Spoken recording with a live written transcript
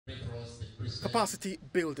capacity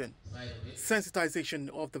building, sensitization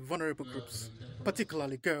of the vulnerable groups,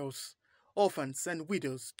 particularly girls, orphans and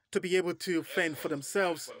widows, to be able to fend for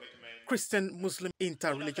themselves. Christian-Muslim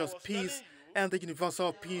Interreligious Peace and the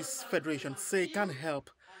Universal Peace Federation say can help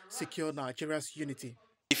secure Nigeria's unity.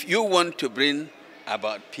 If you want to bring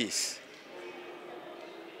about peace,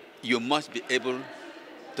 you must be able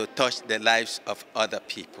to touch the lives of other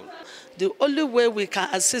people. The only way we can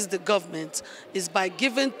assist the government is by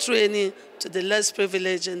giving training to the less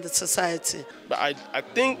privileged in the society. But I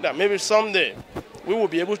think that maybe someday we will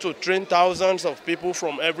be able to train thousands of people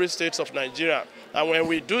from every state of Nigeria. And when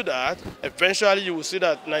we do that, eventually you will see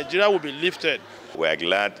that Nigeria will be lifted. We are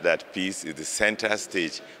glad that peace is the center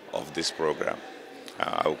stage of this program.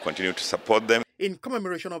 I will continue to support them. In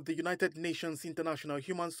commemoration of the United Nations International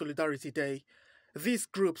Human Solidarity Day, these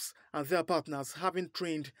groups and their partners, having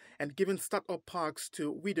trained and given start-up parks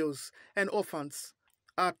to widows and orphans,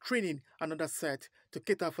 are training another set to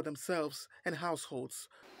cater for themselves and households.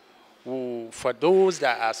 For those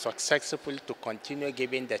that are successful, to continue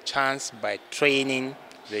giving the chance by training,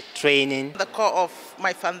 retraining. The core of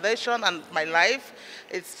my foundation and my life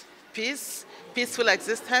is peace, peaceful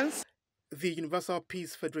existence. The Universal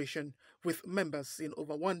Peace Federation, with members in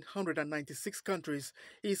over 196 countries,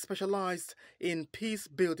 is specialized in peace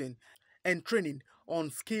building and training on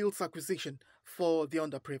skills acquisition for the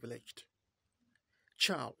underprivileged.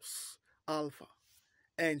 Charles Alpha,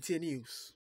 NTA News.